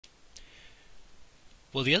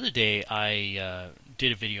Well, the other day I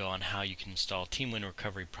did a video on how you can install TeamWin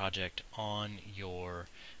Recovery Project on your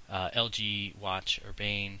LG Watch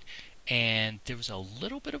Urbane, and there was a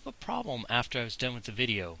little bit of a problem after I was done with the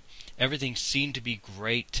video. Everything seemed to be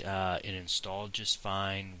great. It installed just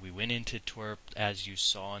fine. We went into TWRP as you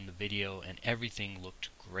saw in the video, and everything looked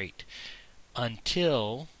great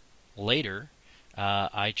until later.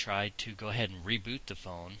 I tried to go ahead and reboot the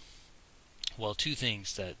phone. Well, two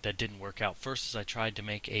things that didn't work out. First is I tried to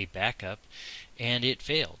make a backup, and it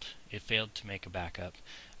failed. It failed to make a backup.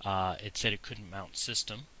 It said it couldn't mount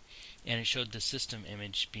system, and it showed the system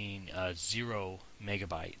image being 0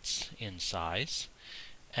 megabytes in size.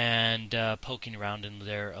 And poking around in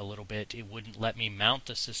there a little bit, it wouldn't let me mount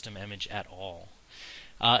the system image at all.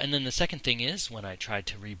 And then the second thing is when I tried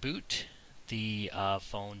to reboot, the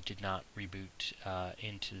phone did not reboot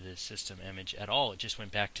into the system image at all. It just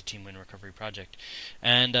went back to TeamWin Recovery Project,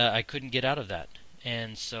 and I couldn't get out of that.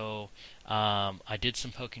 And so I did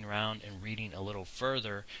some poking around and reading a little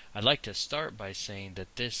further. I'd like to start by saying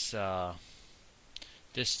that this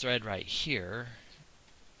thread right here.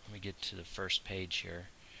 Let me get to the first page here.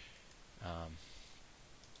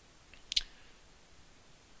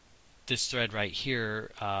 This thread right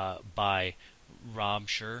here by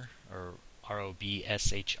Robsher, or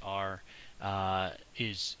R-O-B-S-H-R,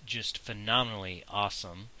 is just phenomenally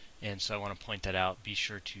awesome, and so I want to point that out. Be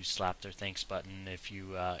sure to slap their thanks button if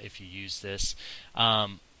you use this.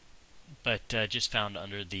 But just found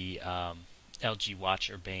under the LG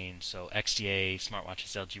Watch Urbane, so XDA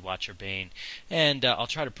Smartwatches LG Watch Urbane, and I'll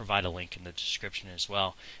try to provide a link in the description as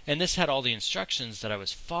well. And this had all the instructions that I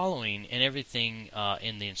was following, and everything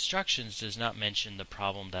in the instructions does not mention the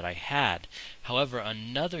problem that I had. However,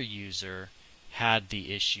 another user had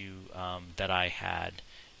the issue that I had,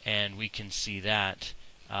 and we can see that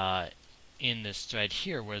in this thread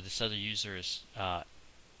here, where this other user is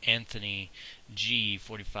Anthony G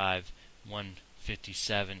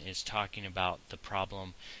 45157 is talking about the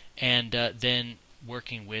problem, and then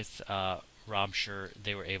working with Robsher,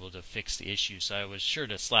 they were able to fix the issue. So I was sure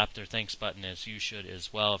to slap their thanks button, as you should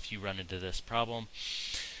as well if you run into this problem.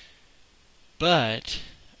 But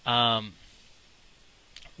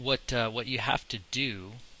what you have to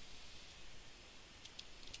do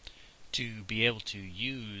to be able to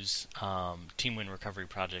use TeamWin Recovery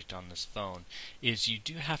Project on this phone is you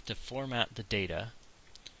do have to format the data.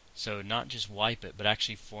 So not just wipe it, but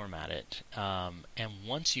actually format it. And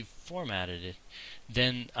once you've formatted it,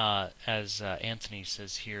 then as Anthony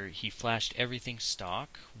says here, he flashed everything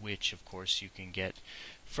stock, which of course you can get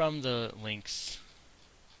from the links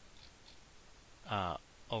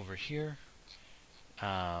over here.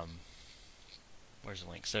 Where's the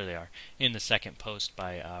links? There they are, in the second post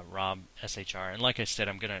by Rob SHR. And like I said,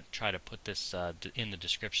 I'm going to try to put this in the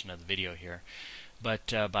description of the video here.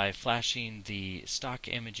 But by flashing the stock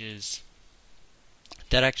images,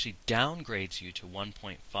 that actually downgrades you to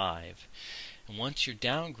 1.5. And once you're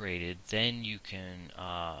downgraded, then you can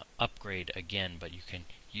upgrade again, but you can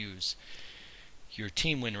use your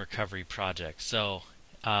TeamWin Recovery Project. So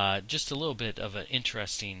just a little bit of an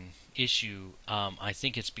interesting issue. I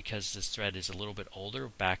think it's because this thread is a little bit older,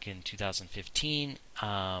 back in 2015,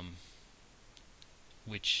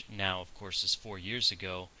 which now of course is 4 years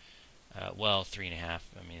ago. Well, 3.5. I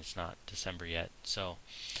mean, it's not December yet, so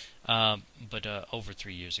but over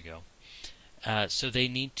 3 years ago. So they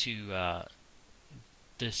need to.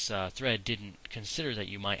 This thread didn't consider that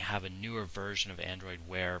you might have a newer version of Android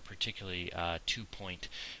Wear, particularly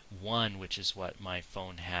 2.1, which is what my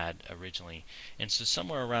phone had originally. And so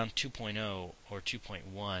somewhere around 2.0 or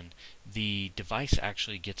 2.1, the device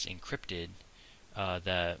actually gets encrypted.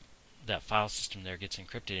 That file system there gets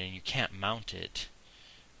encrypted, and you can't mount it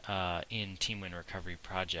in TeamWin Recovery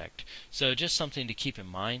Project. So just something to keep in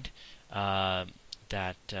mind, that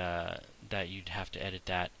you'd have to edit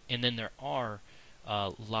that. And then there are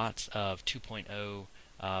lots of 2.0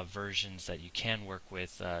 versions that you can work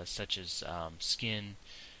with, such as Skin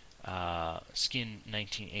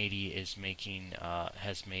 1980 is making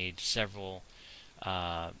has made several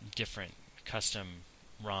different custom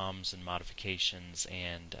ROMs and modifications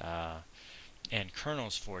and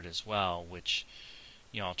kernels for it as well, which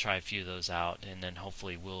I'll try a few of those out, and then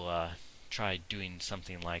hopefully we'll try doing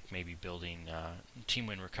something like maybe building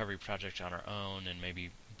TeamWin Recovery Project on our own, and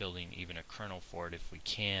maybe building even a kernel for it if we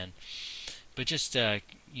can. But just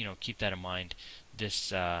keep that in mind. This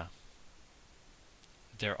there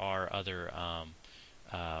are other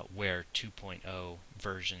Wear 2.0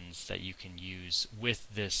 versions that you can use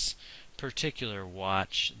with this particular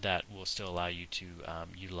watch that will still allow you to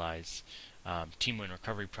utilize Team Win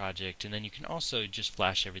Recovery Project, and then you can also just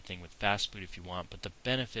flash everything with Fastboot if you want. But the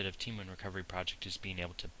benefit of Team Win Recovery Project is being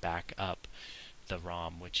able to back up the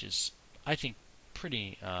ROM, which is, I think,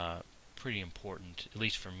 pretty important, at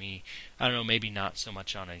least for me. I don't know, maybe not so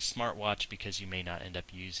much on a smartwatch because you may not end up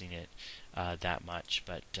using it that much,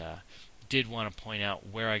 but did want to point out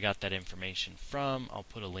where I got that information from. I'll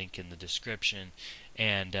put a link in the description.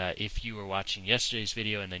 And if you were watching yesterday's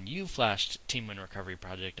video and then you flashed Team Win Recovery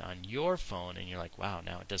Project on your phone and you're like, wow,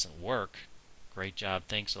 now it doesn't work. Great job.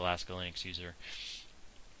 Thanks, Alaska Linux user.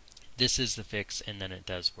 This is the fix, and then it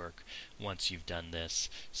does work once you've done this.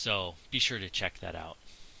 So be sure to check that out.